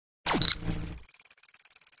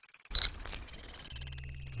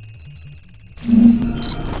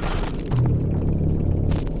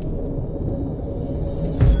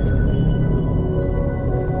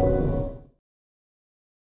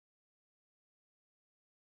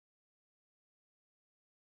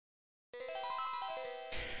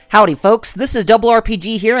Howdy folks, this is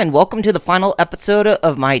RRPG here, and welcome to the final episode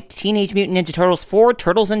of my Teenage Mutant Ninja Turtles 4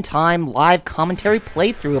 Turtles in Time live commentary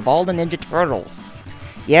playthrough of all the Ninja Turtles.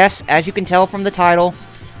 Yes, as you can tell from the title,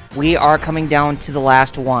 we are coming down to the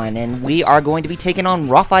last one, and we are going to be taking on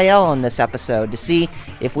Raphael in this episode to see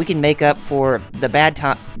if we can make up for the bad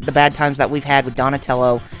times that we've had with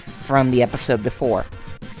Donatello from the episode before.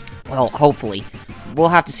 Well, hopefully. We'll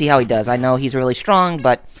have to see how he does. I know he's really strong,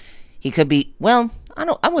 but he could be, well,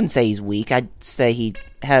 I wouldn't say he's weak. I'd say he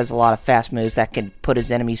has a lot of fast moves that can put his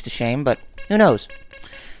enemies to shame, but who knows?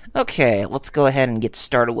 Okay, let's go ahead and get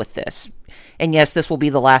started with this. And yes, this will be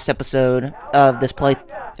the last episode of this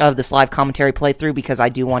live commentary playthrough because I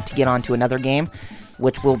do want to get on to another game,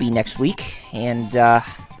 which will be next week. And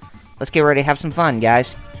let's get ready to have some fun,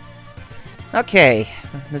 guys. Okay,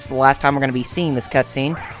 this is the last time we're going to be seeing this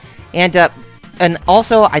cutscene. And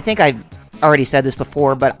also, I think I've already said this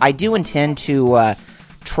before, but I do intend to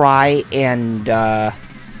try and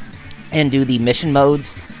do the mission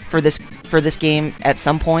modes for this game at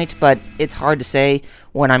some point, but it's hard to say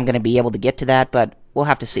when I'm going to be able to get to that, but we'll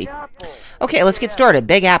have to see. Okay, let's get started.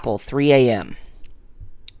 Big Apple, 3 a.m.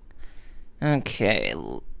 Okay.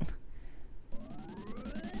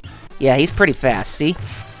 Yeah, he's pretty fast, see?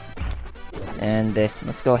 And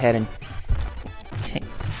let's go ahead and take...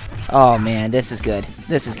 Oh man, this is good.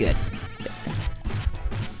 This is good.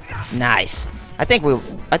 Nice. I think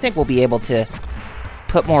we'll be able to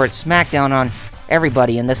put more smackdown on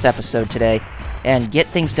everybody in this episode today and get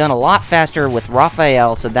things done a lot faster with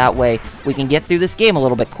Raphael, so that way we can get through this game a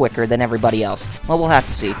little bit quicker than everybody else. Well, we'll have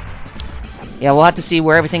to see. Yeah, we'll have to see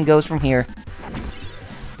where everything goes from here.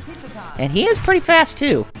 And he is pretty fast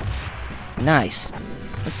too. Nice.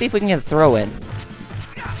 Let's see if we can get a throw in.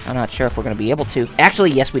 I'm not sure if we're going to be able to.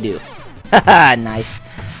 Actually, yes we do. Haha, nice.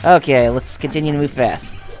 Okay, let's continue to move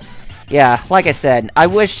fast. Yeah, like I said, I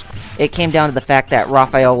wish it came down to the fact that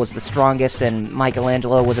Raphael was the strongest and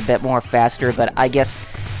Michelangelo was a bit more faster, but I guess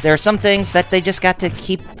there are some things that they just got to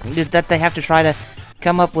keep, that they have to try to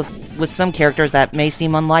come up with some characters that may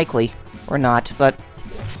seem unlikely, or not, but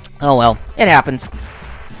oh well, it happens.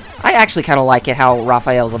 I actually kind of like it how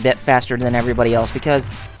Raphael's a bit faster than everybody else, because,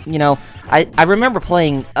 you know, I remember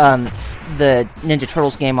playing the Ninja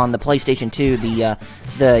Turtles game on the PlayStation 2,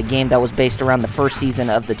 the game that was based around the first season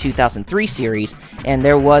of the 2003 series, and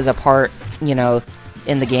there was a part, you know,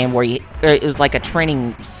 in the game where it was like a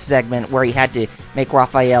training segment where he had to make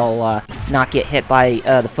Raphael not get hit by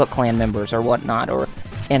the Foot Clan members or whatnot, or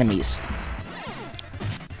enemies.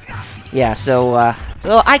 Yeah, so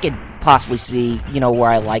I could possibly see, you know, where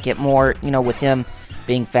I like it more, you know, with him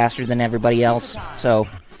being faster than everybody else, so...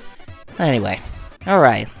 Anyway,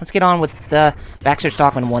 alright, let's get on with Baxter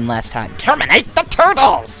Stockman one last time. Terminate the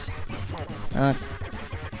turtles!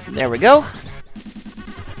 There we go.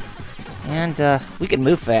 And, we can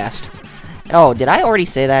move fast. Oh, did I already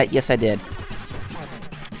say that? Yes, I did.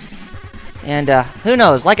 And, who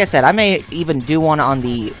knows? Like I said, I may even do one on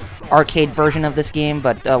the arcade version of this game,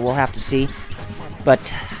 but we'll have to see.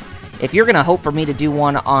 But if you're gonna hope for me to do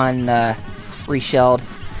one on Reshelled,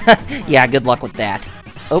 yeah, good luck with that.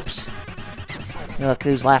 Oops. Look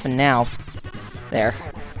who's laughing now. There.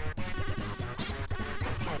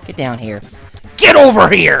 Get down here. Get over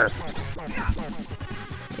here!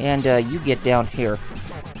 And, you get down here.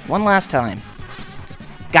 One last time.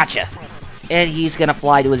 Gotcha. And he's gonna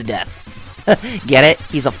fly to his death. Get it?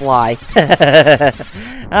 He's a fly.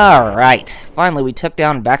 Alright. Finally, we took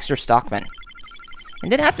down Baxter Stockman.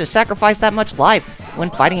 And didn't have to sacrifice that much life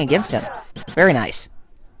when fighting against him. Very nice.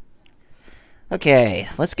 Okay,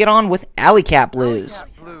 let's get on with Alley Cat Blues.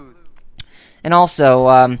 And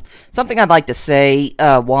also, something I'd like to say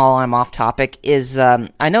while I'm off topic is,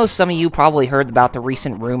 I know some of you probably heard about the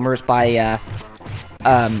recent rumors by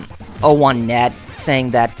 01net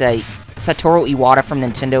saying that Satoru Iwata from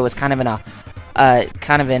Nintendo is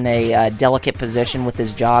kind of in a delicate position with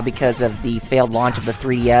his job because of the failed launch of the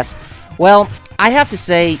 3DS. Well, I have to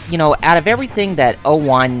say, you know, out of everything that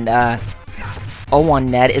 01net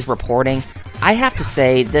is reporting, I have to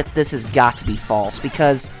say that this has got to be false,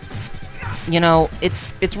 because, you know, it's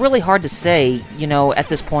really hard to say, you know, at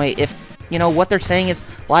this point if, you know, what they're saying is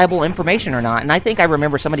liable information or not. And I think I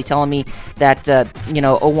remember somebody telling me that, you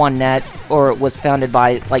know, 01net or was founded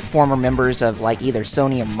by, like, former members of, like, either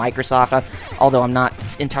Sony or Microsoft, although I'm not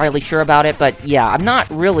entirely sure about it. But, yeah, I'm not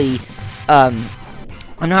really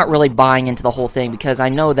buying into the whole thing, because I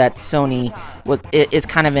know that Sony is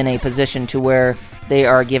kind of in a position to where they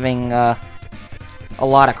are giving a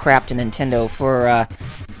lot of crap to Nintendo for,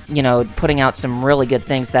 you know, putting out some really good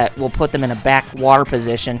things that will put them in a backwater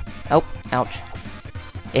position. Oh, ouch.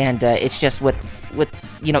 And it's just with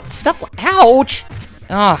you know, stuff like... Ouch!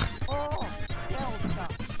 Ugh.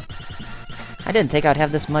 I didn't think I'd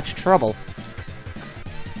have this much trouble.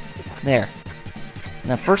 There.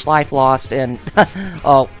 And the first life lost, and...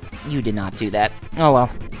 oh, you did not do that. Oh well.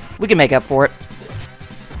 We can make up for it.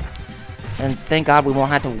 And thank God we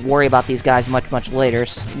won't have to worry about these guys much later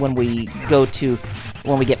when we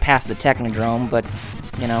get past the Technodrome, but,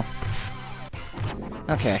 you know.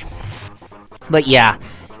 Okay. But yeah,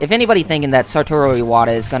 if anybody thinking that Satoru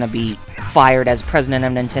Iwata is going to be fired as president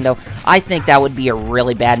of Nintendo, I think that would be a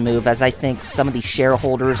really bad move, as I think some of these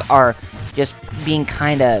shareholders are just being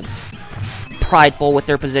kind of prideful with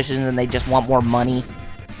their positions and they just want more money.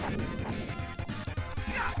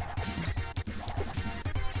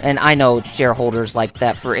 And I know shareholders like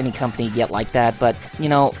that for any company get like that, but, you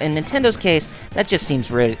know, in Nintendo's case, that just seems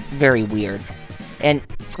very weird. And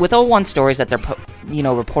with 01 stories that they're, you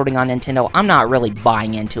know, reporting on Nintendo, I'm not really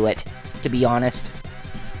buying into it, to be honest.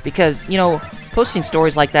 Because, you know, posting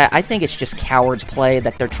stories like that, I think it's just cowards play,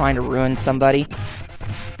 that they're trying to ruin somebody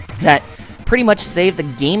that pretty much saved the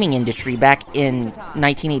gaming industry back in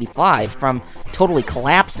 1985 from totally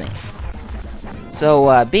collapsing.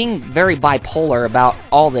 So, being very bipolar about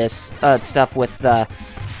all this stuff with,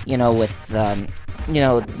 you know, with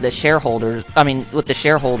the shareholders. I mean, with the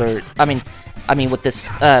shareholder. I mean, with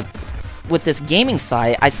this gaming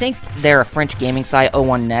site. I think they're a French gaming site,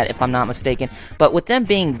 01net, if I'm not mistaken. But with them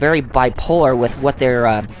being very bipolar with what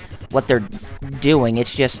they're doing,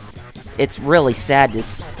 it's really sad to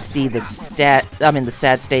see the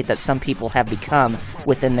sad state that some people have become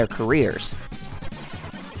within their careers.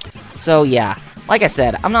 So yeah. Like I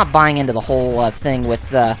said, I'm not buying into the whole thing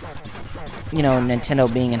with, you know,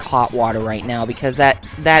 Nintendo being in hot water right now, because that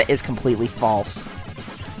is completely false.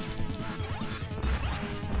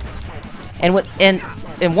 And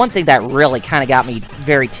one thing that really kind of got me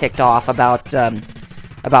very ticked off about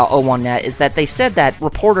 01net is that they said that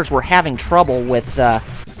reporters were having trouble with,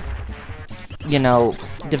 you know,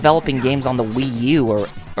 developing games on the Wii U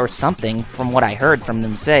or something, from what I heard from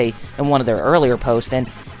them say in one of their earlier posts,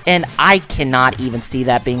 and I cannot even see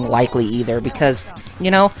that being likely either, because, you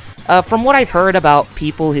know, from what I've heard about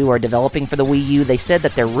people who are developing for the Wii U, they said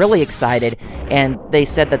that they're really excited, and they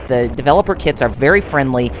said that the developer kits are very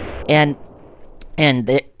friendly, and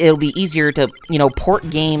it'll be easier to, you know, port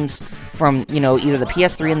games from, you know, either the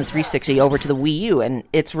PS3 and the 360 over to the Wii U, and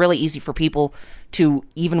it's really easy for people to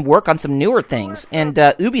even work on some newer things. And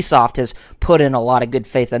Ubisoft has put in a lot of good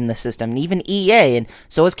faith in the system, and even EA, and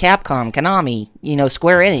so has Capcom, Konami, you know,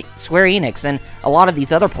 Square Enix, and a lot of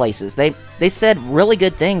these other places. They said really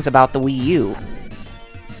good things about the Wii U.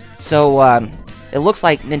 So it looks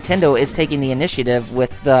like Nintendo is taking the initiative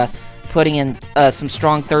with putting in some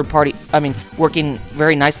strong working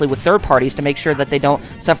very nicely with third parties to make sure that they don't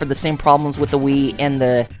suffer the same problems with the Wii and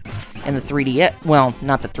the 3DS, well,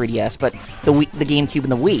 not the 3DS, but the GameCube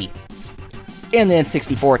and the Wii. And the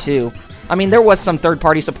N64, too. I mean, there was some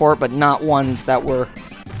third-party support, but not ones that were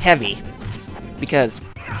heavy, because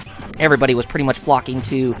everybody was pretty much flocking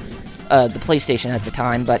to the PlayStation at the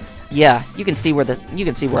time, but yeah, you can see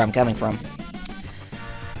where I'm coming from.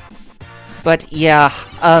 But yeah,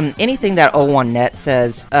 anything that 01net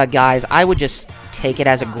says, guys, I would just take it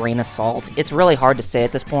as a grain of salt. It's really hard to say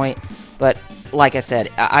at this point, but like I said,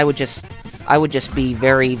 I would just be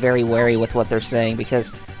very wary with what they're saying,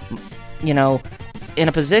 because, you know, in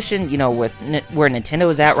a position, you know, with where Nintendo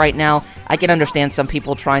is at right now, I can understand some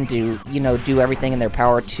people trying to, you know, do everything in their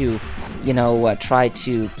power to, you know, try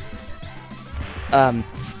to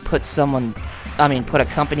put a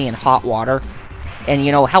company in hot water. And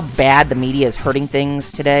you know how bad the media is hurting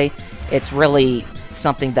things today. It's really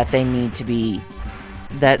something that they need to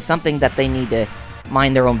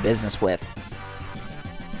mind their own business with.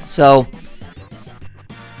 So,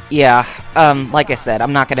 yeah, like I said,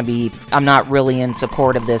 I'm not really in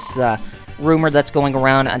support of this rumor that's going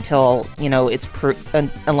around until, you know,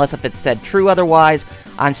 unless if it's said true otherwise.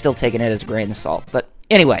 I'm still taking it as a grain of salt. But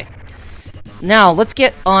anyway, now let's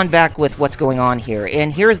get on back with what's going on here.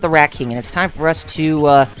 And here's the Rat King, and it's time for us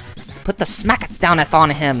to put the smack down on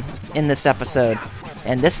him in this episode.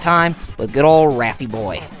 And this time with good old Raffy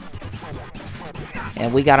Boy.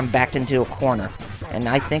 And we got him backed into a corner. And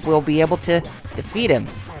I think we'll be able to defeat him.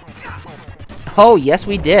 Oh, yes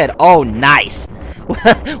we did. Oh, nice.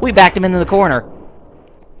 We backed him into the corner.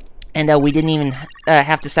 And we didn't even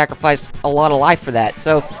have to sacrifice a lot of life for that.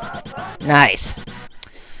 So, nice.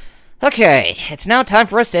 Okay, it's now time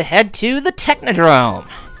for us to head to the Technodrome.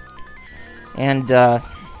 And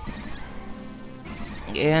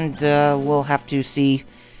we'll have to see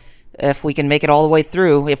if we can make it all the way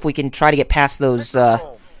through, if we can try to get past those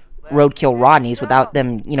roadkill Rodneys without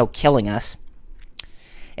them, killing us.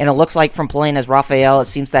 And it looks like from playing as Raphael, it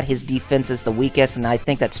seems that his defense is the weakest, and I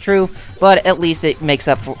think that's true. But at least he makes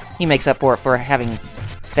up for it for having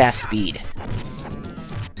fast speed.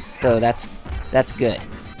 So that's good.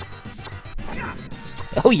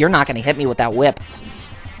 Oh, you're not gonna hit me with that whip.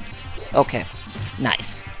 Okay,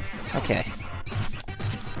 nice. Okay.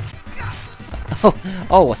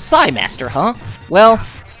 Oh, a Psy Master, huh? Well,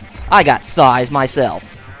 I got Psys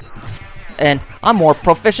myself. And I'm more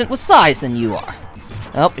proficient with Psys than you are.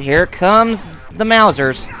 Oh, here comes the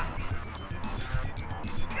Mousers.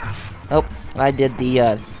 Oh, I did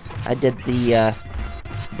the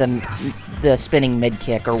spinning mid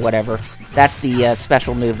kick or whatever. That's the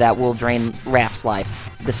special move that will drain Raph's life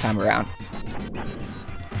this time around.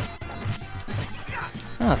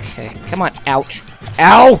 Okay, come on, ouch.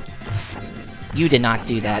 Ow! You did not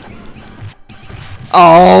do that.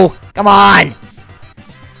 Oh, come on!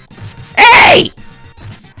 Hey!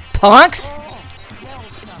 Punks!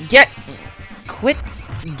 Quit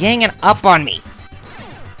ganging up on me.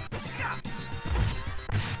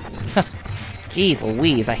 Jeez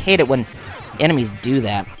Louise, I hate it when enemies do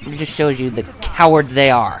that. It just shows you the coward they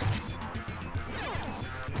are.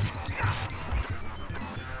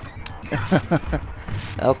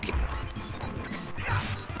 Okay.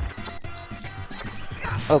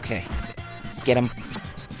 Okay. Get him.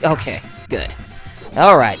 Okay, good.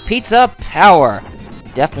 Alright, pizza power.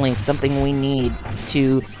 Definitely something we need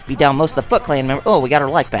to beat down most of the Foot Clan members. Oh, we got our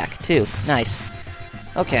life back, too. Nice.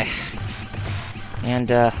 Okay. And,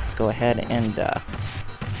 let's go ahead and,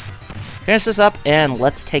 finish this up, and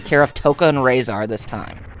let's take care of Toka and Razor this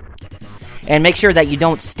time. And make sure that you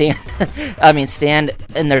don't stand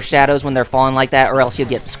in their shadows when they're falling like that, or else you'll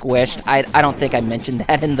get squished. I don't think I mentioned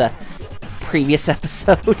that in the previous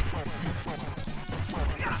episode.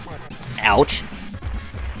 Ouch.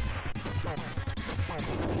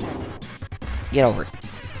 Get over.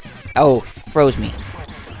 Oh, froze me.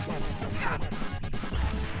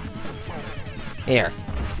 Here.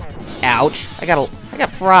 Ouch. I got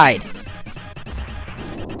fried.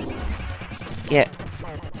 Get.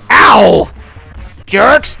 Ow!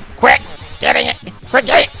 Jerks! Quick! Getting it! Quick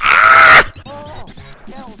getting it! Ah!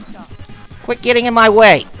 Quit getting in my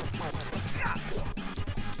way.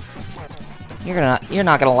 You're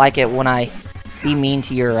not gonna like it when I be mean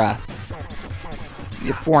to your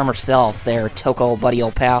former self there, Toka, old buddy,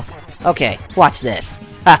 old pal. Okay, watch this.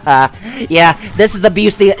 Haha. Yeah, this is the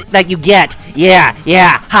abuse that you get. Yeah.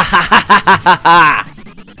 Ha ha ha ha ha ha.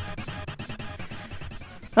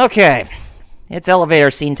 Okay. It's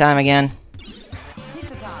elevator scene time again.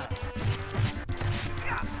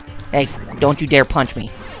 Hey, don't you dare punch me.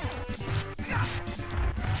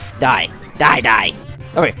 Die. Alright,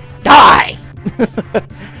 die!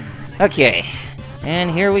 Okay. And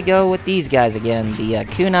here we go with these guys again. The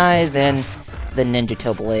Kunais and the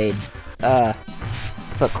Ninja Blade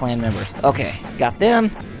Foot Clan members. Okay, got them.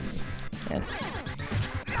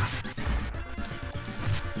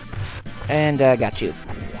 And got you.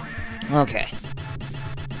 Okay.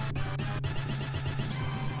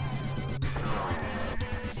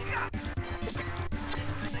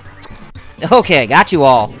 Okay, got you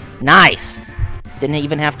all. Nice. Didn't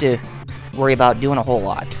even have to worry about doing a whole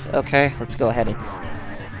lot. Okay, let's go ahead and...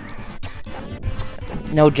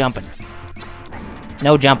 No jumping.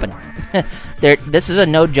 No jumping. This is a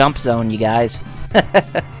no jump zone, you guys.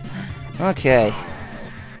 Okay.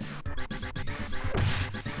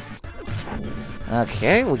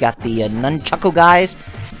 Okay, we got the Nunchaku guys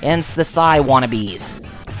and the Psy wannabes.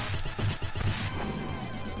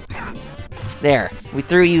 There, we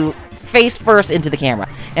threw you face first into the camera.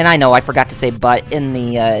 And I know I forgot to say butt in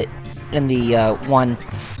the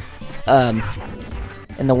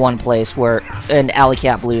one place where in Alley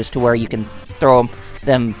Cat Blues to where you can throw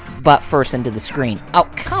them butt first into the screen. Oh,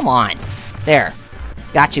 come on. There.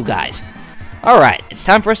 Got you guys. Alright, it's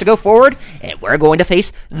time for us to go forward, and we're going to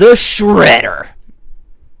face the Shredder.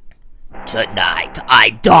 Tonight, I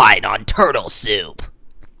dine on turtle soup.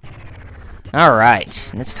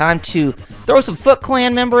 Alright, and it's time to throw some Foot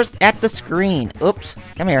Clan members at the screen. Oops,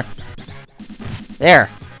 come here. There.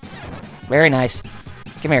 Very nice.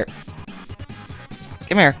 Come here.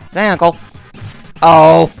 Come here. Say uncle.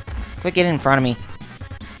 Oh! Quit getting in front of me.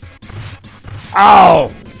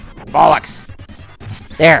 Oh! Bollocks.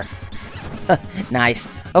 There. Nice.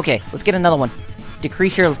 Okay, let's get another one.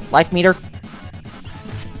 Decrease your life meter.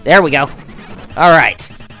 There we go.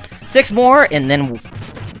 Alright. 6 more, and then...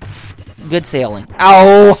 Good sailing.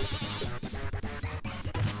 Ow!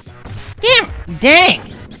 Damn!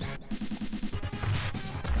 Dang!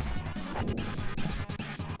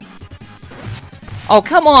 Oh,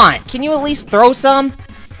 come on! Can you at least throw some?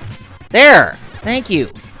 There! Thank you.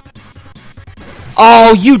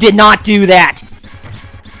 Oh, you did not do that!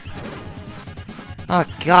 Oh,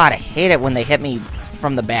 God, I hate it when they hit me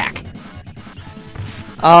from the back.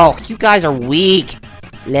 Oh, you guys are weak.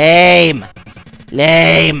 Lame.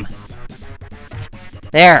 Lame.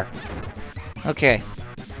 There. Okay.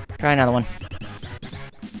 Try another one.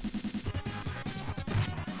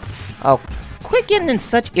 Oh, quit getting in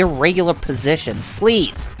such irregular positions,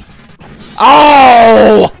 please.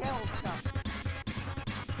 Oh!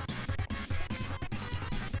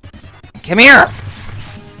 Come here!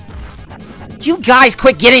 You guys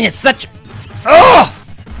quit getting in such... Ugh!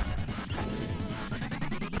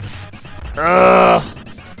 Ugh!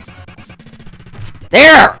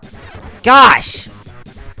 There! Gosh!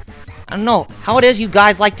 I don't know how it is you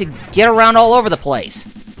guys like to get around all over the place.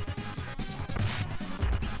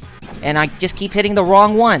 And I just keep hitting the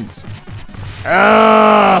wrong ones.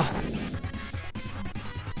 Ugh!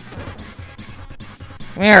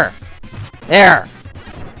 Come here. There.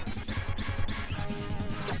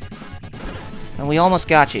 And we almost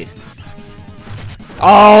got you.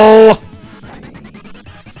 Oh!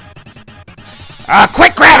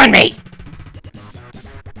 Quit grabbing me!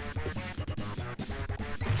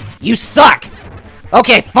 You suck!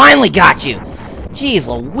 Okay, finally got you! Jeez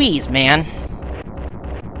Louise, man.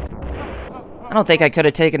 I don't think I could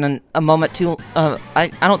have taken a moment too...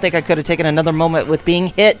 I don't think I could have taken another moment with being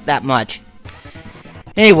hit that much.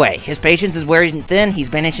 Anyway, his patience is wearing thin. He's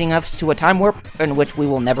banishing us to a time warp in which we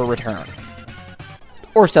will never return.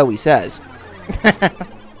 Or so he says.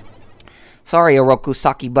 Sorry,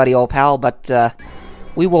 Orokusaki buddy old pal, but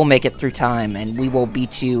we will make it through time, and we will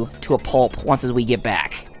beat you to a pulp once as we get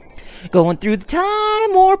back. Going through the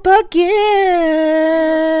time warp again!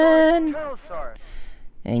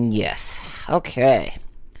 And yes, okay.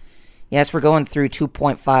 Yes, we're going through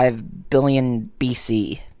 2.5 billion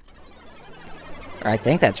BC. Or I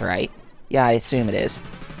think that's right. Yeah, I assume it is.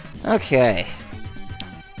 Okay.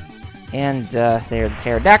 And they're the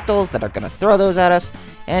pterodactyls that are going to throw those at us.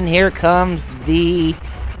 And here comes the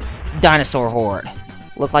dinosaur horde.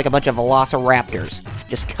 Look like a bunch of velociraptors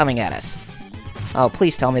just coming at us. Oh,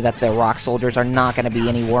 please tell me that the rock soldiers are not going to be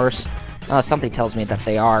any worse. Something tells me that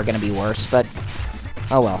they are going to be worse, but...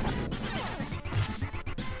 oh well.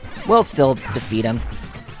 We'll still defeat them.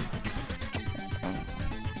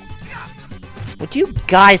 Would you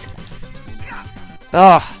guys...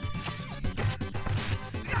 ugh.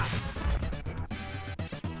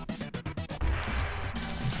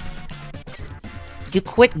 You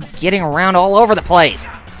quit getting around all over the place.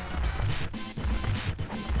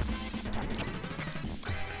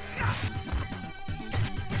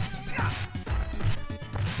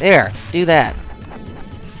 There, do that.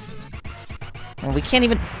 And we can't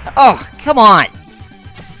even... oh, come on!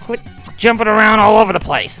 Quit jumping around all over the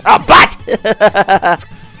place. Oh, butt!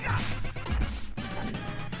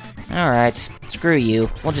 Alright, screw you.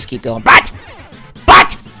 We'll just keep going. Butt!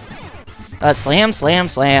 Butt! Slam, slam,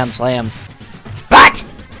 slam, slam. Butt!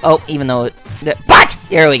 Oh, even though it... butt!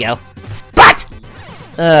 Here we go. Butt!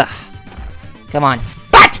 Ugh. Come on.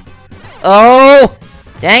 Butt! Oh!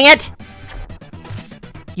 Dang it!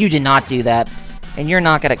 You did not do that. And you're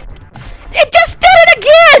not gonna... it just did it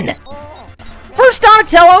again! First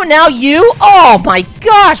Donatello, now you? Oh my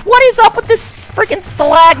gosh, what is up with this freaking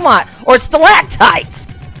stalagmite? Or stalactites?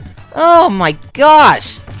 Oh my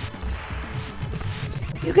gosh.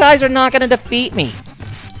 You guys are not gonna defeat me.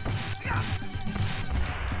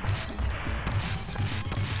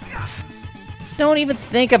 Don't even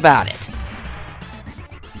think about it.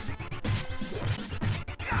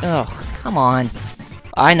 Oh, come on.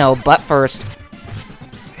 I know, butt first.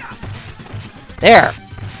 There.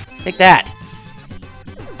 Take that.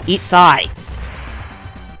 Eat Psy.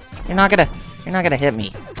 You're not gonna hit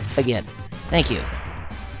me again. Thank you.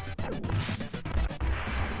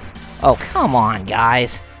 Oh, come on,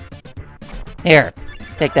 guys. Here,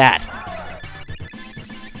 take that.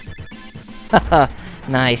 Haha,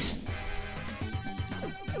 nice.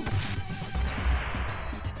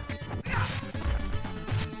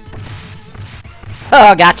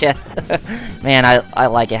 Oh, gotcha. Man, I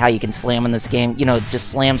like it how you can slam in this game. You know, just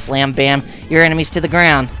slam, slam, bam, your enemies to the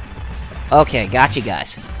ground. Okay, got you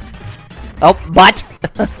guys. Oh, but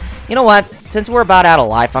you know what? Since we're about out of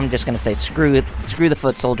life, I'm just gonna say screw it. Screw the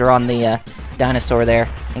foot soldier on the dinosaur there,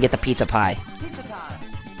 and get the pizza pie.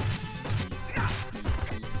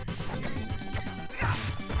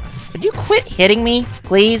 Would you quit hitting me,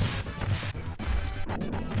 please?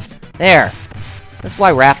 There. This is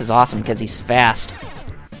why Raph is awesome, because he's fast.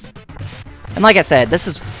 And like I said, this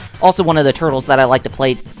is also one of the turtles that I like to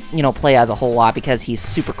play you know, play as a whole lot because he's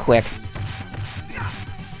super quick.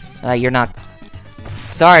 You're not...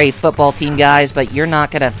 Sorry, football team guys, but you're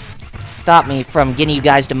not gonna stop me from getting you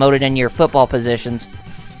guys demoted in your football positions.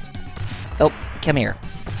 Oh, come here.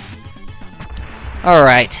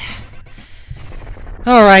 Alright.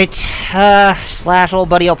 Alright. Slash, old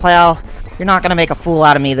buddy Opal, you're not gonna make a fool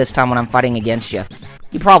out of me this time when I'm fighting against you.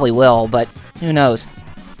 You probably will, but who knows?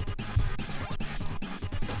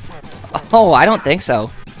 Oh, I don't think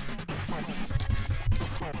so.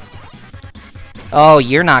 Oh,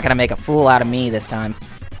 you're not gonna make a fool out of me this time.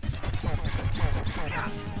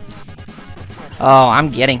 Oh, I'm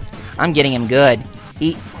getting him good.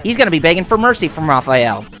 He's gonna be begging for mercy from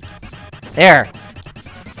Raphael. There.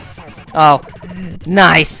 Oh,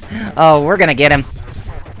 nice. Oh, we're gonna get him.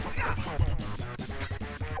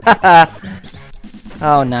 Haha.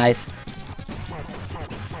 Oh, nice.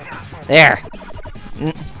 There.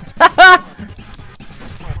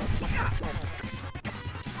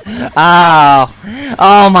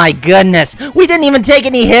 Oh my goodness. We didn't even take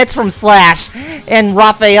any hits from Slash. And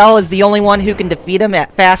Raphael is the only one who can defeat him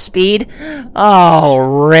at fast speed. Oh,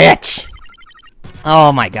 rich.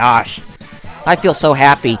 Oh my gosh. I feel so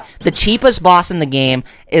happy. The cheapest boss in the game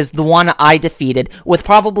is the one I defeated with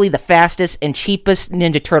probably the fastest and cheapest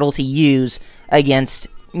Ninja Turtle to use against,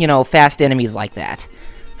 you know, fast enemies like that.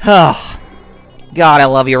 Oh, God, I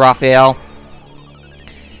love you, Raphael.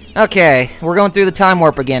 Okay, we're going through the time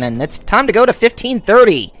warp again, and it's time to go to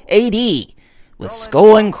 1530 AD with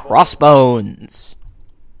Skull and Crossbones.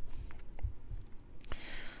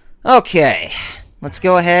 Okay, let's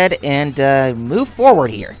go ahead and move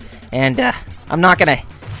forward here. And I'm not gonna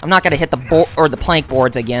hit the plank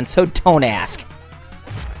boards again, so don't ask.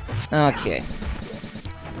 Okay,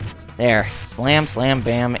 there, slam, slam,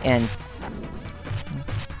 bam, and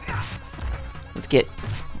let's get.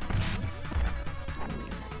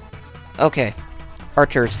 Okay.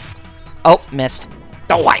 Archers. Oh, missed.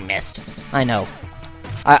 Oh, I missed. I know.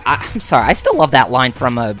 I'm sorry. I still love that line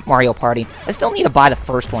from Mario Party. I still need to buy the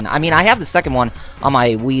first one. I mean, I have the second one on my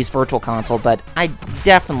Wii's Virtual Console, but I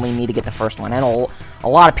definitely need to get the first one. I know a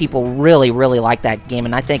lot of people really, really like that game,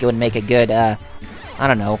 and I think it would make a good, I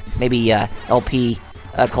don't know, maybe LP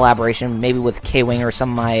collaboration, maybe with K-Wing or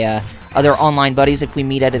some of my other online buddies if we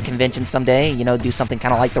meet at a convention someday. You know, do something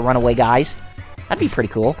kind of like the Runaway Guys. That'd be pretty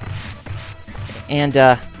cool. And,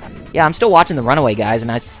 yeah, I'm still watching the Runaway Guys,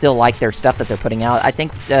 and I still like their stuff that they're putting out. I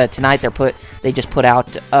think tonight they just put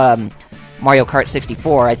out Mario Kart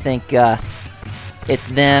 64. I think it's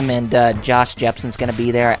them and Josh Jepson's going to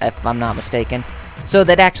be there, if I'm not mistaken. So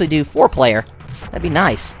they'd actually do 4-player. That'd be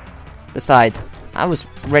nice. Besides, I was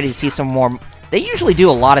ready to see some more. They usually do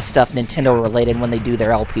a lot of stuff Nintendo-related when they do their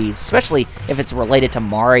LPs, especially if it's related to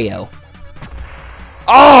Mario.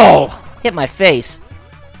 Oh! Hit my face.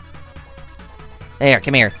 There,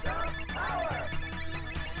 come here.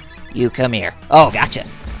 You come here. Oh, gotcha.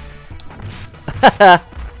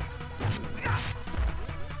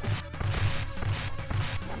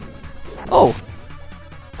 Oh.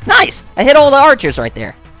 Nice! I hit all the archers right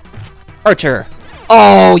there. Archer.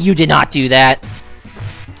 Oh, you did not do that.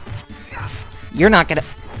 You're not gonna...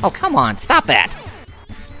 Oh, come on. Stop that.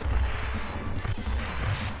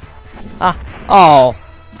 Oh.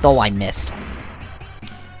 Though I missed.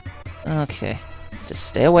 Okay. Just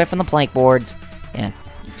stay away from the plank boards, and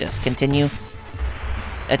just continue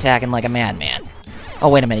attacking like a madman. Oh,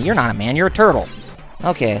 wait a minute, you're not a man, you're a turtle.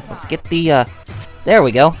 Okay, let's get the, there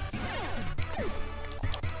we go.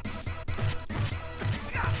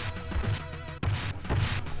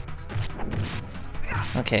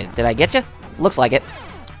 Okay, did I get you? Looks like it.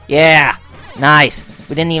 Yeah! Nice!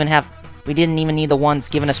 We didn't even need the ones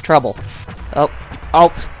giving us trouble.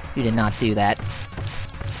 Oh, you did not do that.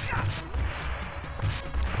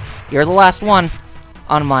 You're the last one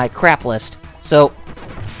on my crap list, so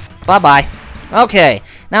bye-bye. Okay,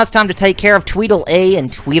 now it's time to take care of Tweedle A and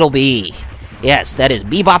Tweedle B. Yes, that is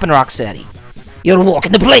Bebop and Rocksteady. You're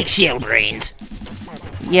walking the plank, shell brains.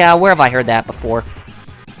 Yeah, where have I heard that before?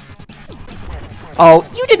 Oh,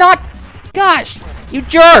 you did not... Gosh, you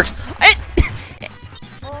jerks!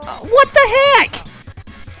 What the heck?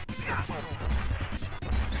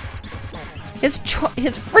 His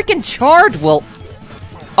freaking charge will...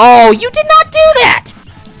 Oh, you did not do that!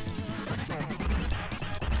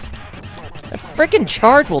 A freaking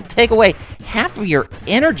charge will take away half of your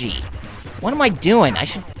energy. What am I doing? I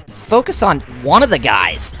should focus on one of the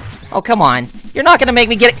guys. Oh, come on. You're not gonna make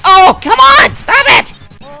me get it. Oh, come on! Stop it!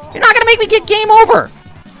 You're not gonna make me get game over.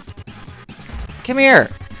 Come here.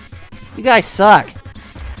 You guys suck.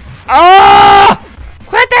 Oh!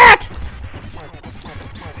 Quit that!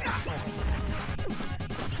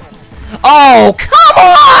 Oh, come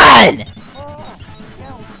on!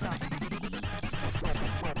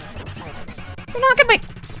 You're not gonna make...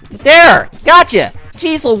 There! Gotcha!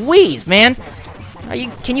 Jeez Louise, man!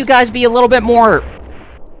 Can you guys be a little bit more...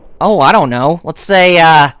 Oh, I don't know. Let's say,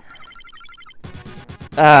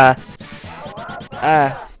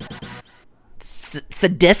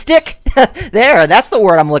 sadistic? There, that's the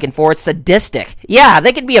word I'm looking for. It's sadistic. Yeah,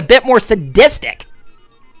 they could be a bit more sadistic.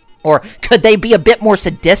 Or could they be a bit more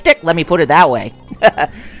sadistic? Let me put it that way.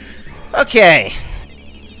 Okay.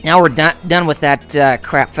 Now we're done with that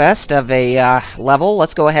crap fest of a level.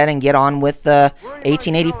 Let's go ahead and get on with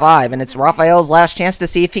 1885. And it's Raphael's last chance to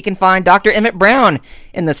see if he can find Dr. Emmett Brown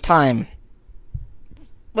in this time.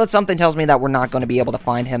 But something tells me that we're not going to be able to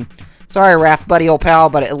find him. Sorry, Raph, buddy, old pal,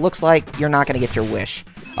 but it looks like you're not going to get your wish.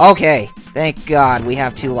 Okay, thank God we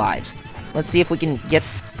have 2 lives. Let's see if we can get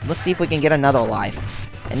another life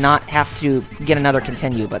and not have to get another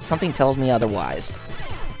continue, but something tells me otherwise.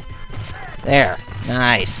 There.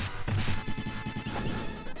 Nice.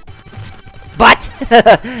 But!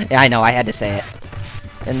 Yeah, I know, I had to say it.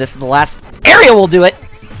 And this is the last area we'll do it!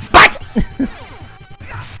 But!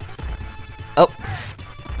 Oh.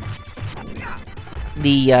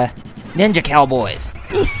 The, Ninja Cowboys.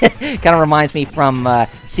 Kind of reminds me from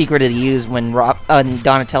Secret of the Ooze when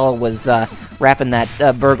Donatello was wrapping that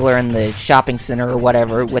burglar in the shopping center or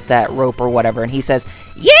whatever with that rope or whatever, and he says,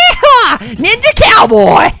 "Yeah, Ninja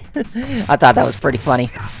Cowboy!" I thought that was pretty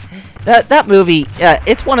funny. That movie,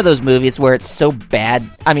 it's one of those movies where it's so bad.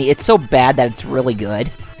 I mean, it's so bad that it's really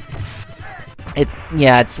good.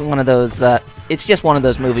 It's one of those. It's just one of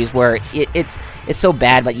those movies where it's so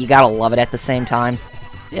bad, but you gotta love it at the same time.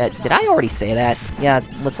 Did I already say that? Yeah,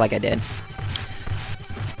 looks like I did.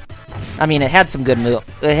 I mean, it had some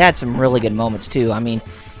really good moments too. I mean,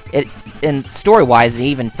 and story-wise, it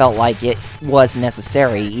even felt like it was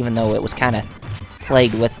necessary, even though it was kind of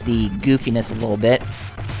plagued with the goofiness a little bit.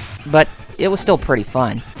 But it was still pretty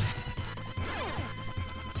fun.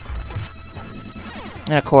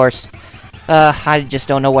 And of course, I just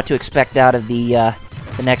don't know what to expect out of the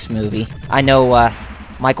next movie. I know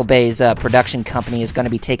Michael Bay's production company is going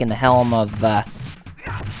to be taking the helm of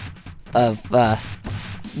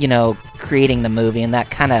you know, creating the movie, and that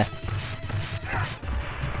kind of...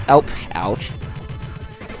 Oh, ouch.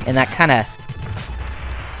 And that kind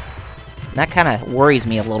of worries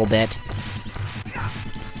me a little bit.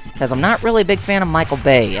 Because I'm not really a big fan of Michael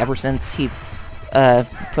Bay, ever since he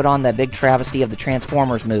put on that big travesty of the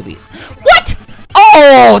Transformers movies. What?!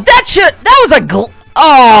 Oh! That was a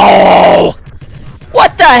oh!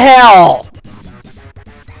 What the hell?!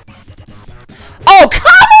 Oh,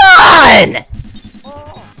 come on!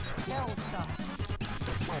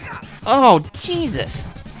 Oh, Jesus.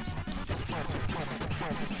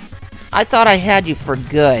 I thought I had you for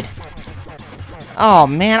good. Oh,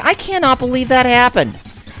 man, I cannot believe that happened.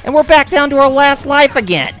 And we're back down to our last life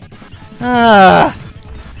again.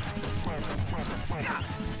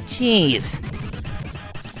 Jeez.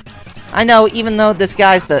 I know, even though this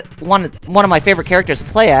guy's the one of my favorite characters to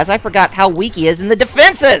play as, I forgot how weak he is in the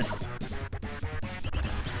defenses!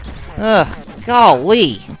 Ugh,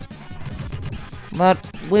 golly. But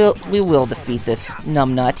we will defeat this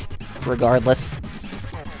numbnut, regardless.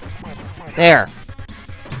 There.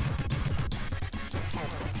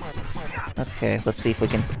 Okay, let's see if we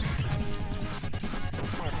can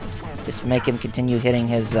just make him continue hitting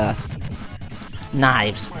his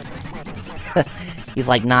knives. He's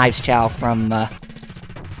like Knives Chow from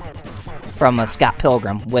Scott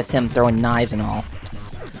Pilgrim, with him throwing knives and all.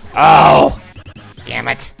 Oh! Damn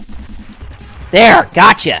it. There!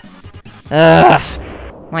 Gotcha! Ugh.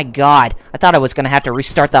 My God. I thought I was gonna have to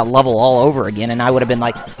restart that level all over again, and I would have been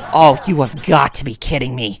like, oh, you have got to be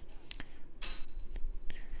kidding me.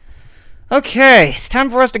 Okay, it's time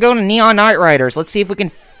for us to go to Neon Knight Riders. Let's see if we can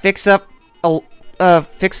fix ourselves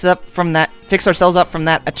up from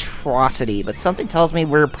that atrocity. But something tells me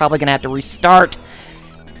we're probably gonna have to restart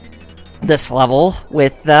this level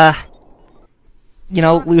with, you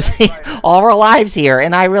know, losing all of our lives here,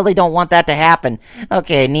 and I really don't want that to happen.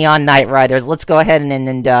 Okay, Neon Knight Riders, let's go ahead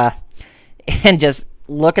and just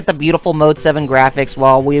look at the beautiful Mode 7 graphics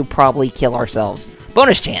while we probably kill ourselves.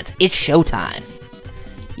 Bonus chance, it's showtime.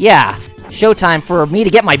 Yeah, showtime for me to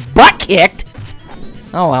get my butt kicked!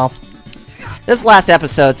 Oh well. This is the last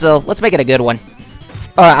episode, so let's make it a good one.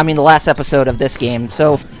 I mean, the last episode of this game,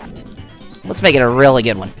 so let's make it a really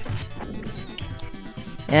good one.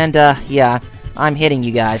 And, yeah, I'm hitting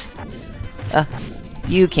you guys.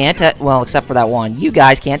 You can't well, except for that one. You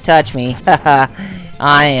guys can't touch me. Haha.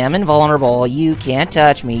 I am invulnerable. You can't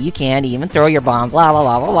touch me. You can't even throw your bombs. La la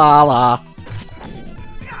la la la la.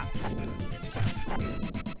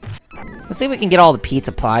 Let's see if we can get all the pizza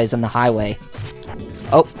pies on the highway.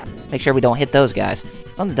 Oh, make sure we don't hit those guys.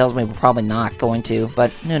 Something tells me we're probably not going to,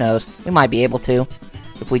 but who knows. We might be able to,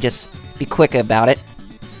 if we just be quick about it.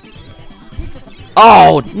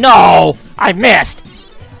 Oh, no! I missed!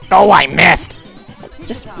 Oh, I missed!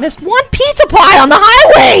 Just missed one pizza pie on the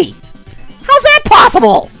highway! How's that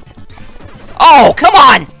possible? Oh, come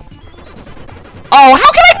on! Oh,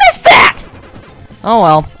 how can I miss that? Oh,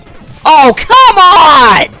 well. Oh, come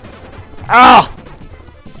on! Oh!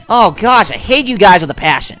 Oh, gosh, I hate you guys with a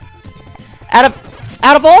passion. Out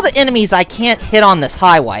of all the enemies I can't hit on this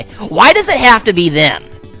highway, why does it have to be them?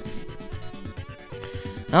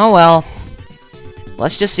 Oh, well.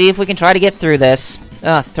 Let's just see if we can try to get through this.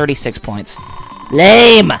 36 points.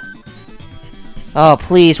 Lame! Oh,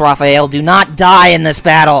 please, Raphael, do not die in this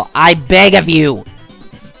battle. I beg of you.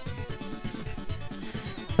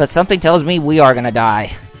 But something tells me we are gonna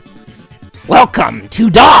die. Welcome to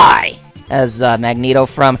die! As Magneto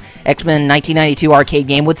from X-Men 1992 arcade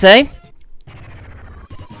game would say.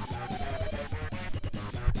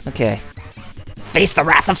 Okay. Face the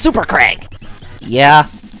wrath of Super Craig! Yeah.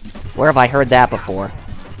 Where have I heard that before?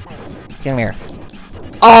 Come here.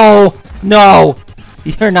 Oh! No!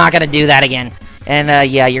 You're not gonna do that again. And,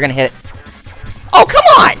 yeah, you're gonna hit it. Oh, come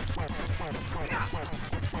on!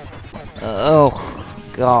 Oh,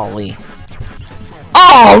 golly.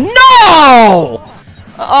 Oh, no!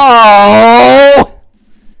 Oh!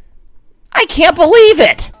 I can't believe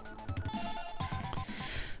it!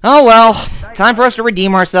 Oh, well. Time for us to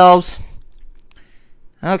redeem ourselves.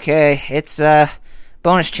 Okay, it's,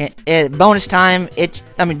 bonus time. Bonus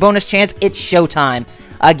chance. It's showtime.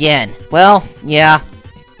 Again. Well, yeah.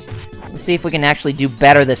 Let's see if we can actually do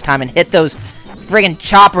better this time and hit those friggin'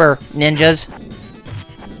 chopper ninjas.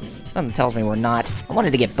 Something tells me we're not. I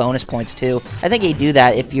wanted to get bonus points too. I think you do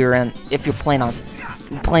that if you're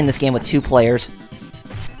playing this game with 2 players.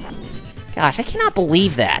 Gosh, I cannot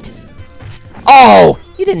believe that. Oh,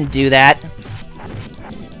 you didn't do that.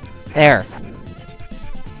 There.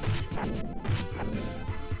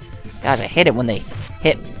 Gosh, I hate it when they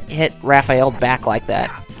hit Raphael back like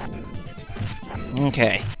that.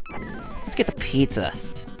 Okay. Let's get the pizza.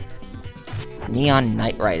 Neon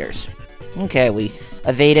Knight Riders. Okay, we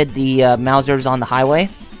evaded the Mausers on the highway.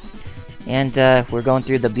 And we're going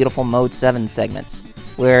through the beautiful Mode 7 segments.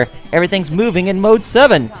 Where everything's moving in Mode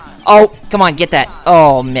 7. Oh, come on, get that.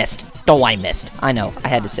 Oh, missed. Oh, I missed. I know, I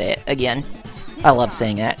had to say it again. I love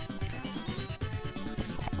saying that.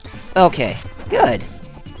 Okay, good.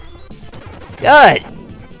 Good.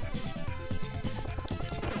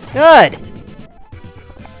 Good.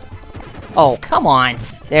 Oh, come on.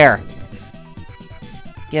 There.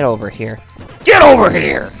 Get over here. Get over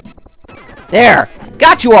here! There.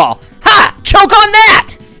 Got you all. Ha! Choke on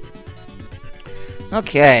that!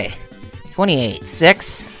 Okay. 28.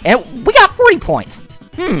 6. And we got 40 points.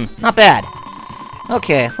 Not bad.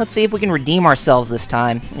 Okay, let's see if we can redeem ourselves this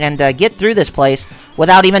time. And get through this place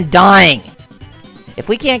without even dying. If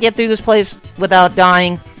we can't get through this place without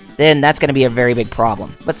dying, then that's going to be a very big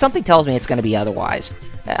problem. But something tells me it's going to be otherwise.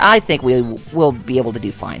 I think we will be able to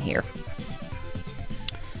do fine here.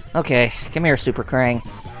 Okay, come here, Super Krang.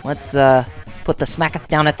 Let's put the smacketh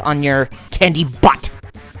downeth on your candy butt.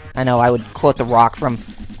 I know, I would quote The Rock from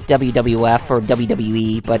WWF or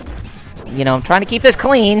WWE, but, you know, I'm trying to keep this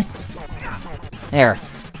clean. There.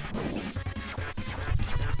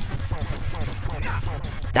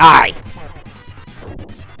 Die!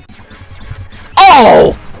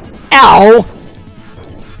 Oh! Ow!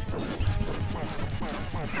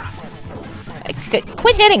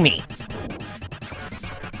 Quit hitting me!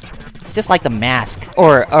 It's just like The Mask,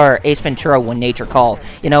 or Ace Ventura When Nature Calls.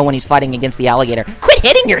 You know, when he's fighting against the alligator. Quit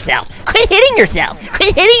hitting yourself! Quit hitting yourself!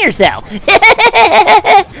 Quit hitting yourself!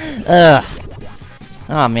 Ugh.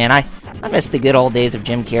 Oh, man, I miss the good old days of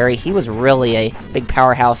Jim Carrey. He was really a big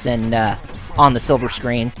powerhouse in, on the silver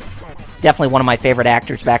screen. Definitely one of my favorite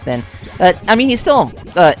actors back then. I mean, he's still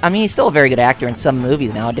a very good actor in some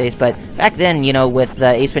movies nowadays, but back then, you know, with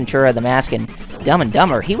Ace Ventura, The Mask, and Dumb and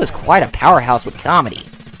Dumber, he was quite a powerhouse with comedy.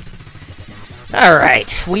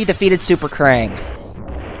 Alright, we defeated Super Krang.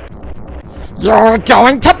 You're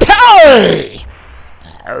going to pay!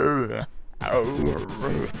 I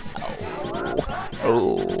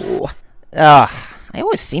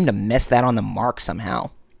always seem to miss that on the mark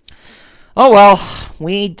somehow. Oh well,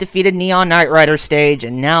 we defeated Neon Knight Rider stage,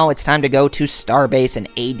 and now it's time to go to Starbase in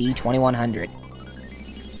AD 2100.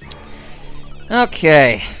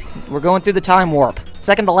 Okay, we're going through the time warp.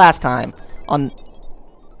 Second to last time. On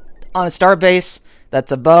a starbase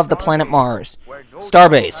that's above the planet Mars.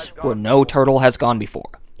 Starbase, where no turtle has gone before.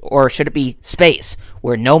 Or should it be space,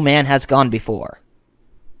 where no man has gone before?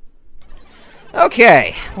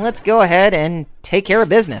 Okay, let's go ahead and take care of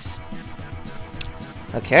business.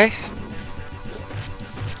 Okay.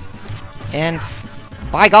 And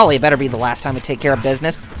by golly, it better be the last time we take care of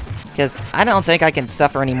business, because I don't think I can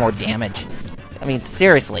suffer any more damage. I mean,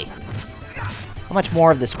 seriously. How much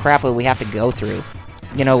more of this crap will we have to go through?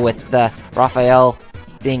 You know, with Raphael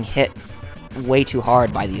being hit way too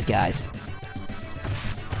hard by these guys.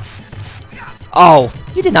 Oh,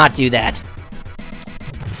 you did not do that.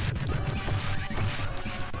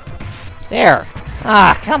 There.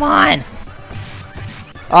 Ah, come on.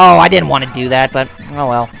 Oh, I didn't want to do that, but oh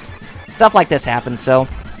well. Stuff like this happens, so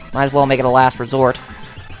might as well make it a last resort.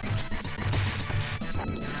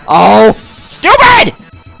 Oh, stupid!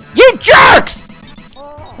 You jerks!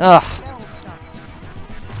 Ugh.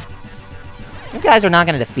 You guys are not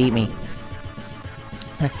going to defeat me.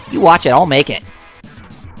 You watch it, I'll make it.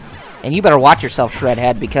 And you better watch yourself,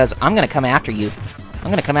 Shredhead, because I'm going to come after you. I'm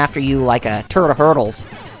going to come after you like a turd of hurdles.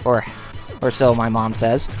 Or so my mom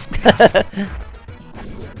says.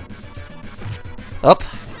 Up.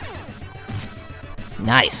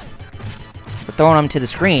 Nice. We're throwing them to the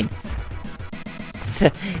screen.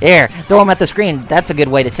 There, throw them at the screen. That's a good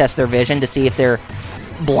way to test their vision, to see if they're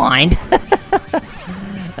blind.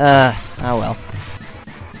 Oh well.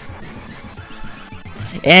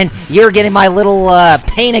 And you're getting my little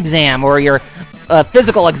pain exam, or your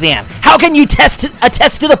physical exam. How can you attest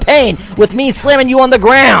to the pain with me slamming you on the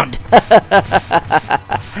ground?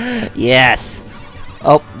 Yes.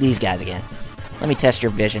 Oh, these guys again. Let me test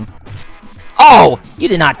your vision. Oh, you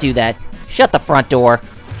did not do that. Shut the front door.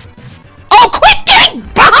 Oh, quit getting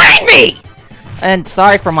behind me! And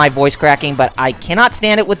sorry for my voice cracking, but I cannot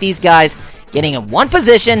stand it with these guys getting in one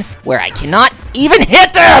position where I cannot even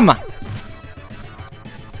hit them!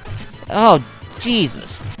 Oh,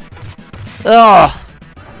 Jesus. Ugh.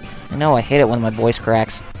 I know, I hate it when my voice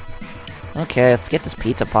cracks. Okay, let's get this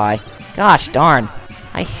pizza pie. Gosh darn.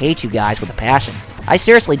 I hate you guys with a passion. I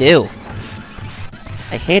seriously do.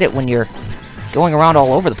 I hate it when you're going around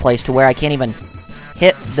all over the place to where I can't even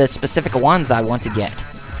hit the specific ones I want to get.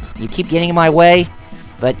 You keep getting in my way,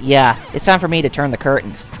 but yeah, it's time for me to turn the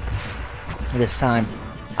curtains. This time.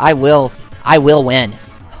 I will win.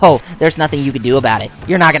 Oh, there's nothing you can do about it.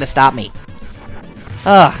 You're not gonna stop me.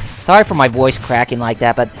 Ugh, sorry for my voice cracking like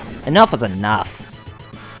that, but enough was enough.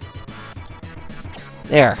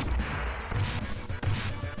 There.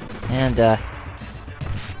 And,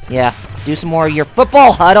 yeah, do some more of your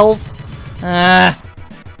football huddles.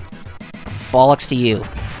 Bollocks to you.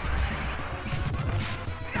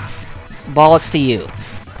 Bollocks to you.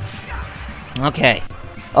 Okay.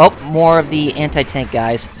 Oh, more of the anti-tank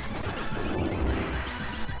guys.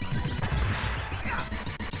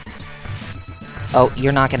 Oh,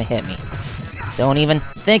 you're not gonna hit me. Don't even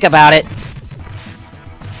think about it.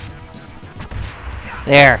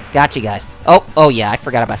 There, got you guys. Oh yeah, I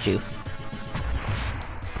forgot about you.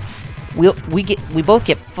 We both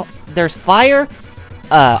get there's fire,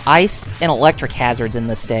 ice, and electric hazards in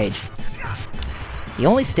this stage. The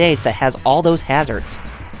only stage that has all those hazards.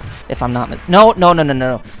 If I'm not no.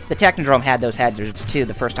 The Technodrome had those hazards too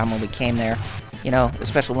the first time when we came there. You know,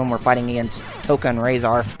 especially when we're fighting against Toka and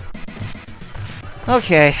Razor.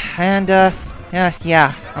 Okay, and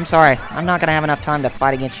yeah, I'm sorry. I'm not gonna have enough time to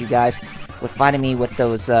fight against you guys with fighting me with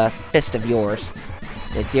those fists of yours.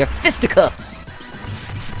 They're fisticuffs.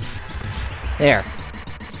 There.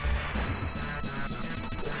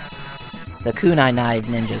 The kunai knife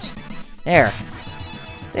ninjas. There.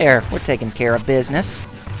 There, we're taking care of business.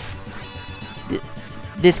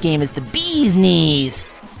 This game is the bee's knees.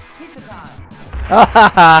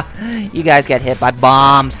 You guys got hit by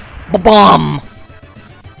bombs. Ba-bomb!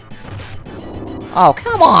 Oh,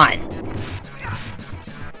 come on!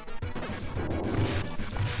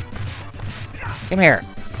 Come here.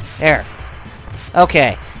 There.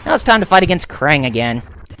 Okay, now it's time to fight against Krang again.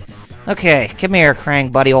 Okay, come here,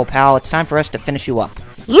 Krang, buddy, old pal. It's time for us to finish you up.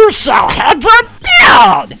 You shall have the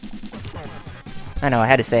down! I know, I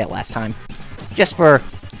had to say it last time. Just for,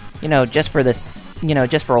 you know, just for this, you know,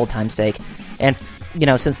 just for old time's sake. And, you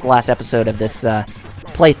know, since the last episode of this,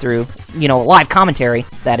 playthrough, you know, live commentary,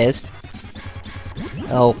 that is.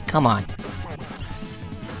 Oh, come on.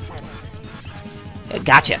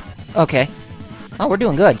 Gotcha. Okay. Oh, we're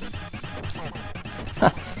doing good.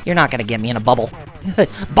 Huh, you're not gonna get me in a bubble.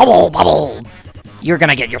 Bubble, bubble! You're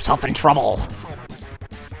gonna get yourself in trouble.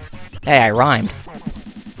 Hey, I rhymed.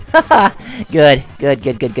 Haha! Good.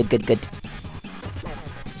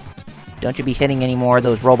 Don't you be hitting any more of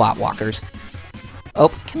those robot walkers. Oh,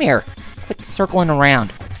 come here. Quit circling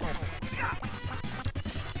around.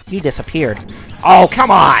 You disappeared. Oh,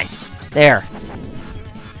 come on! There.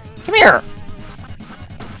 Come here!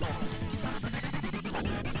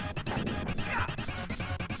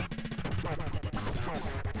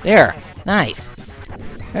 There. Nice.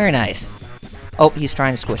 Very nice. Oh, he's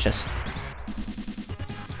trying to squish us.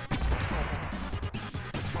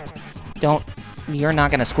 Don't... You're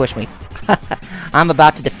not gonna squish me. I'm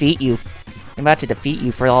about to defeat you. I'm about to defeat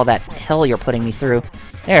you for all that hell you're putting me through.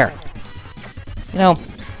 There. You know,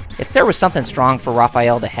 if there was something strong for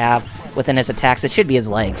Raphael to have within his attacks, it should be his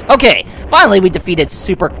legs. Okay, finally we defeated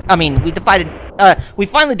we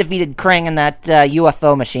finally defeated Krang and that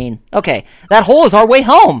UFO machine. Okay, that hole is our way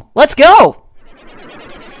home. Let's go!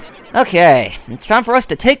 Okay, it's time for us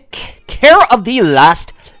to take care of the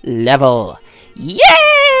last level.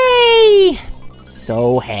 Yay!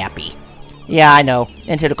 So happy. Yeah, I know.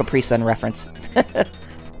 Into the Capri Sun reference.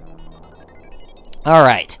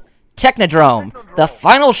 Alright. Technodrome. The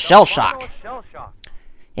final shell shock.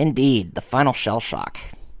 Indeed, the final shell shock.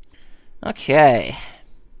 Okay.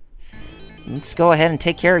 Let's go ahead and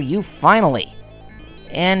take care of you finally.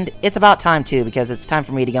 And it's about time, too, because it's time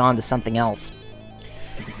for me to get on to something else.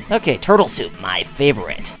 Okay, turtle soup, my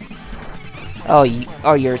favorite. Oh,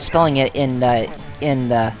 you're spelling it in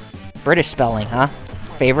British spelling, huh?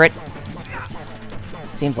 Favorite?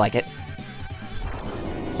 Seems like it.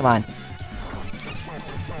 Come on.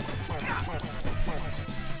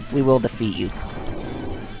 We will defeat you.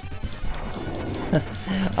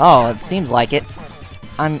 Oh, it seems like it.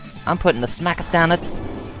 I'm putting the smack down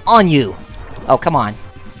on you. Oh, come on.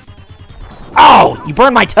 Oh, you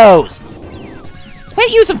burned my toes.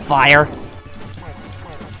 Quit using fire.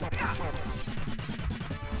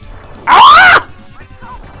 Ah!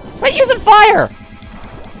 Quit using fire.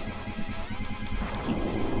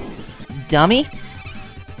 Dummy.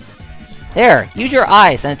 There, use your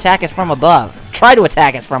eyes and attack us from above. Try to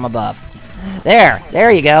attack us from above.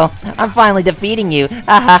 There you go. I'm finally defeating you. Ha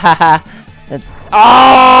ha ha ha.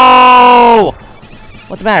 Oh!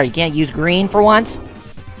 What's the matter? You can't use green for once?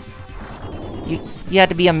 You have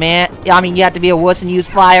to be a man. I mean, you have to be a wuss and use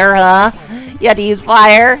fire, huh? You have to use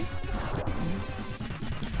fire.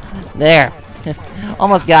 There.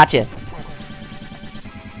 Almost got you.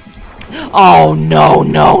 Oh no!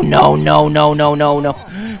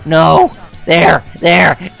 No! There!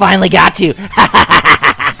 Finally got you!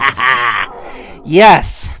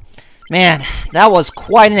 Yes! Man, that was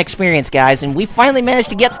quite an experience, guys, and we finally managed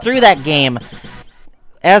to get through that game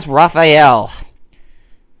as Raphael.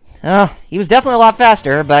 He was definitely a lot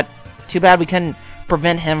faster, but too bad we couldn't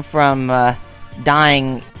prevent him from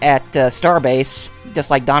dying at Starbase,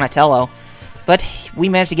 just like Donatello. But we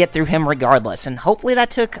managed to get through him regardless, and hopefully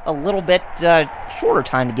that took a little bit shorter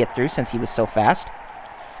time to get through since he was so fast.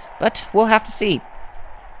 But we'll have to see.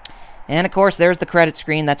 And of course, there's the credit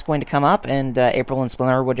screen that's going to come up, and April and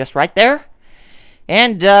Splinter were just right there.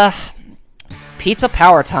 And pizza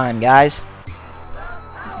power time, guys.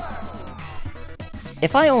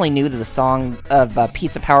 If I only knew the song of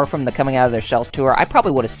Pizza Power from the Coming Out of Their Shells tour, I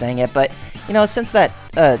probably would have sang it. But you know, since that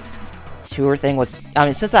tour thing was,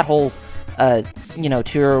 since that whole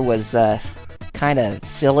tour was kind of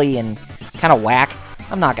silly and kind of whack,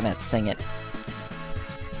 I'm not gonna sing it.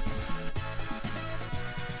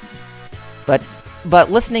 But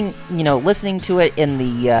listening to it in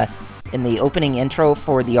the opening intro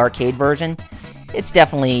for the arcade version, it's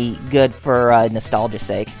definitely good for nostalgia's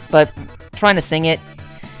sake. But trying to sing it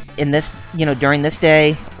in this, during this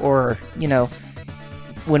day, or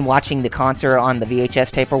when watching the concert on the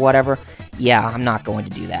VHS tape or whatever, yeah, I'm not going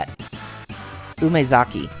to do that.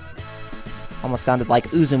 Umezaki. Almost sounded like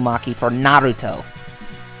Uzumaki for Naruto.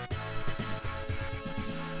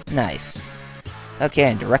 Nice. Okay,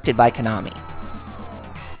 and directed by Konami.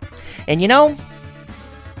 And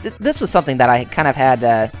this was something that I kind of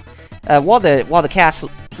had, while the cast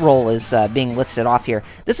roll is being listed off here,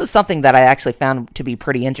 this was something that I actually found to be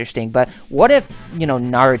pretty interesting. But what if,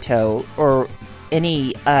 Naruto or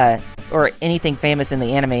anything famous in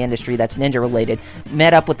the anime industry that's ninja related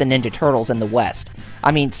met up with the Ninja Turtles in the West?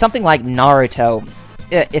 I mean, something like Naruto,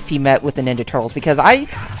 if he met with the Ninja Turtles, because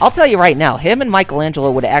I'll tell you right now, him and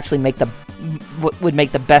Michelangelo would actually make the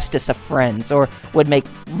bestest of friends, or they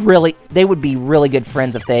would be really good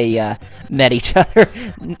friends if they met each other,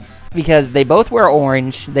 because they both wear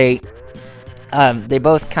orange. They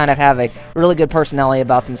both kind of have a really good personality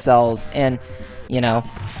about themselves, and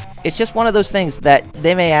it's just one of those things that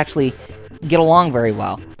they may actually get along very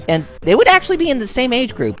well, and they would actually be in the same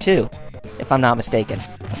age group too, if I'm not mistaken.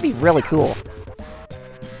 That'd be really cool.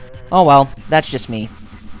 Oh well, that's just me.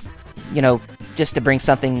 Just to bring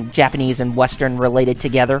something Japanese and Western related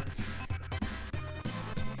together.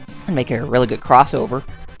 and make a really good crossover.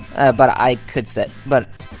 But I could set, but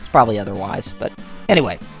it's probably otherwise. But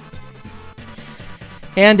anyway.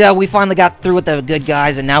 And we finally got through with the good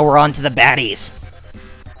guys, and now we're on to the baddies.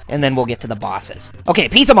 And then we'll get to the bosses. Okay,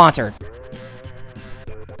 Pizza Monster!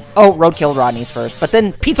 Oh, Roadkill Rodney's first, but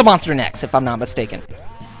then Pizza Monster next, if I'm not mistaken.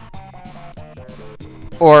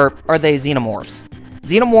 Or are they Xenomorphs?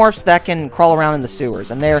 Xenomorphs that can crawl around in the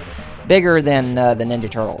sewers, and they're bigger than the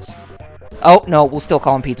Ninja Turtles. Oh, no, we'll still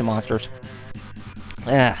call them Pizza Monsters.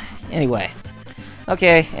 Anyway.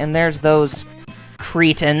 Okay, and there's those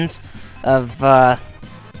cretins of a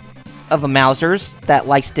Mousers that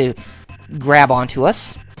likes to grab onto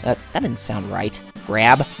us. That didn't sound right.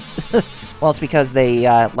 Grab. Well, it's because they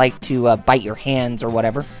like to bite your hands or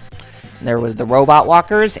whatever. And there was the Robot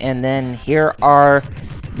Walkers, and then here are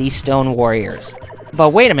the Stone Warriors. But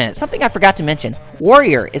wait a minute, something I forgot to mention.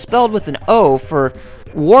 Warrior is spelled with an O for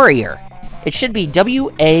warrior. It should be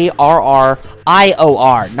W-A-R-R-I-O-R,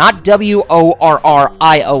 not W-O-R-R-I-O-R.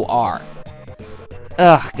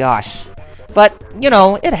 Ugh, gosh. But, you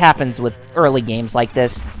know, it happens with early games like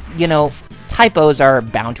this. You know, typos are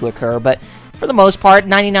bound to occur, but for the most part,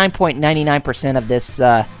 99.99%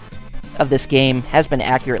 of this game has been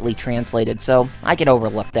accurately translated, so I can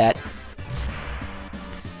overlook that.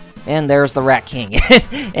 And there's the Rat King.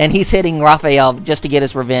 And he's hitting Raphael just to get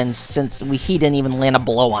his revenge, since he didn't even land a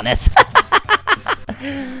blow on us.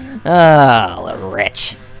 Oh, the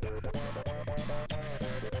rich.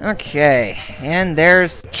 Okay, and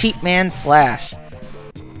there's Cheap Man Slash.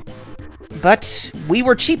 But we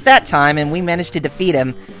were cheap that time, and we managed to defeat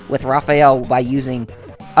him with Raphael by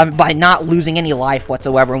by not losing any life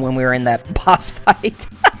whatsoever when we were in that boss fight.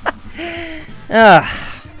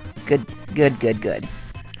 Good.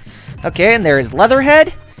 Okay, and there's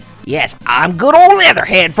Leatherhead. Yes, I'm good old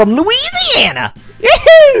Leatherhead from Louisiana.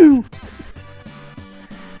 Yahoo!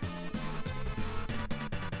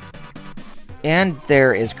 And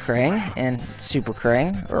there is Krang, and Super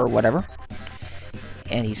Krang, or whatever.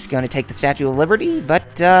 And he's going to take the Statue of Liberty, but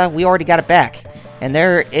we already got it back. And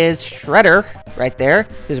there is Shredder, right there,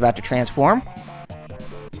 who's about to transform.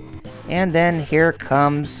 And then here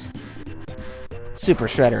comes Super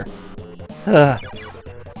Shredder.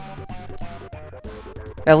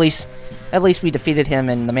 At least we defeated him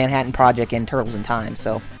in the Manhattan Project and Turtles in Time,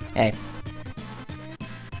 so, hey.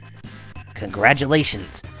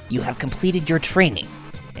 Congratulations! You have completed your training,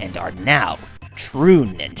 and are now true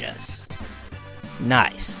ninjas.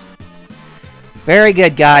 Nice. Very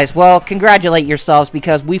good, guys. Well, congratulate yourselves,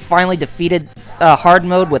 because we finally defeated hard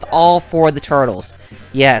mode with all 4 of the Turtles.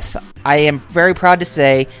 Yes, I am very proud to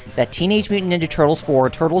say that Teenage Mutant Ninja Turtles 4,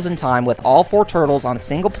 Turtles in Time, with all 4 Turtles on a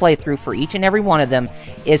single playthrough for each and every one of them,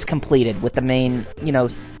 is completed with the main, you know,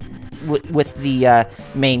 with the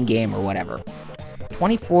main game or whatever.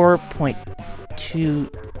 20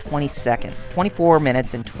 seconds. 24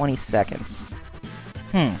 minutes and 20 seconds.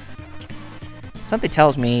 Something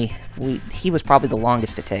tells me he was probably the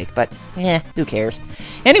longest to take, but who cares?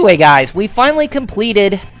 Anyway, guys, we finally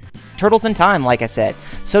completed Turtles in Time, like I said.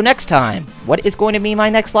 So next time, what is going to be my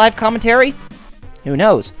next live commentary? Who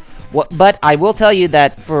knows? But I will tell you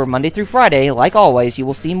that for Monday through Friday, like always, you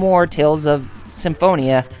will see more Tales of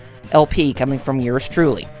Symphonia LP coming from yours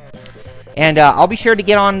truly. And I'll be sure to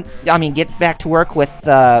get back to work with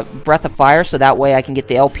Breath of Fire, so that way I can get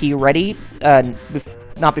the LP ready,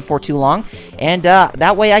 not before too long. And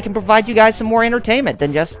that way I can provide you guys some more entertainment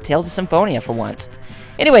than just Tales of Symphonia for once.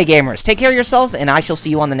 Anyway, gamers, take care of yourselves, and I shall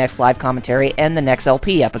see you on the next live commentary and the next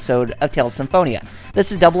LP episode of Tales of Symphonia.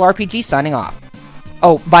 This is RRPG signing off.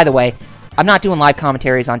 Oh, by the way, I'm not doing live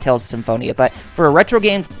commentaries on Tales of Symphonia, but for retro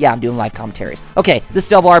games, yeah, I'm doing live commentaries. Okay, this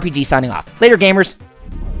is RRPG signing off. Later, gamers!